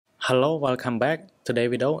Hello, welcome back. Today's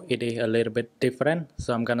video it is a little bit different,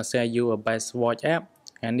 so I'm gonna share you a best watch app,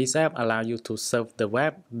 and this app allows you to surf the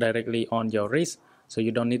web directly on your wrist, so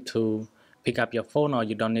you don't need to pick up your phone or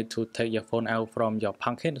you don't need to take your phone out from your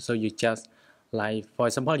pocket. So you just, like for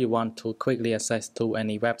example, you want to quickly access to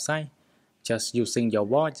any website just using your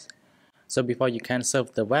watch. So before you can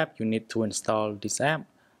surf the web, you need to install this app.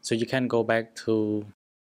 So you can go back to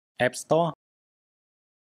App Store,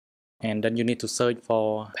 and then you need to search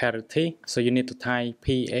for parity. So you need to type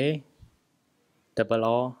PARRITY,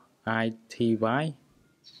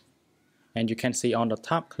 and you can see on the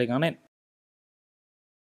top. Click on it,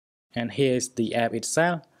 and here is the app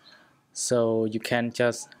itself. So you can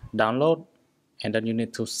just download, and then you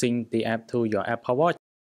need to sync the app to your Apple Watch.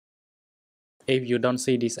 If you don't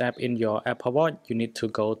see this app in your Apple Watch, you need to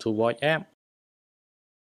go to Watch app,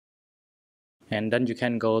 and then you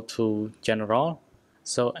can go to General.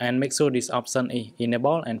 So and make sure this option is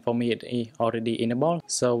enabled, and for me it is already enabled.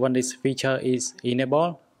 So when this feature is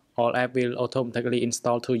enabled, all app will automatically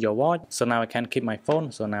install to your watch. So now I can keep my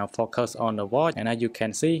phone. So now focus on the watch, and as you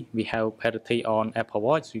can see, we have parity on Apple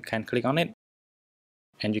Watch. You can click on it,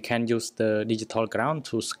 and you can use the digital ground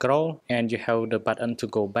to scroll, and you have the button to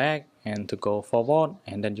go back and to go forward,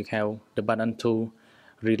 and then you have the button to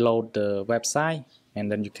reload the website,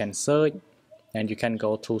 and then you can search, and you can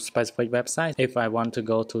go to specific website. If I want to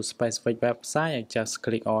go to specific website, I just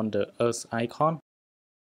click on the Earth icon,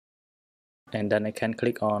 and then I can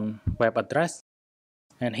click on web address,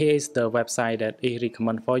 and here is the website that is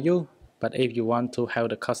recommended for you. But if you want to have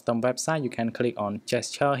the custom website, you can click on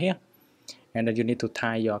gesture here, and then you need to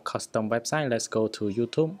type your custom website. Let's go to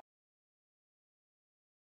YouTube,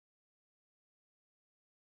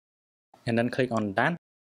 and then click on done,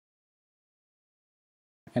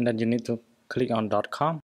 and then you need to click on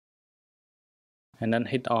 .com, and then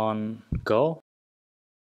hit on go.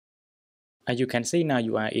 As you can see, now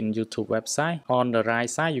you are in YouTube website. On the right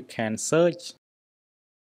side, you can search,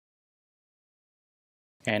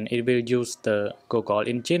 and it will use the Google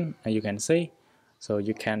engine, as you can see. So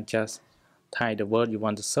you can just type the word you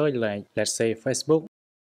want to search, like let's say Facebook,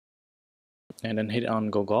 and then hit on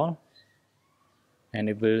Google, and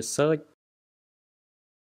it will search.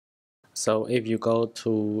 So if you go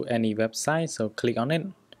to any website, so click on it,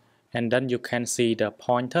 and then you can see the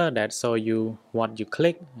pointer that show you what you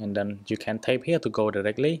click, and then you can tap here to go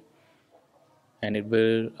directly, and it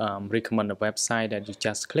will recommend the website that you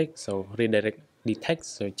just click. So redirect the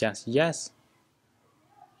text, so just yes,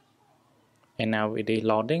 and now it is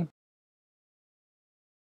loading.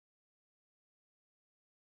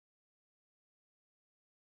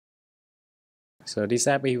 So this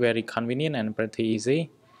app is very convenient and pretty easy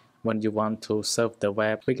when you want to surf the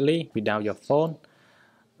web quickly without your phone.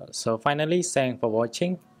 So finally, thanks for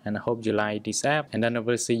watching, and I hope you like this app, and then I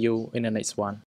will see you in the next one.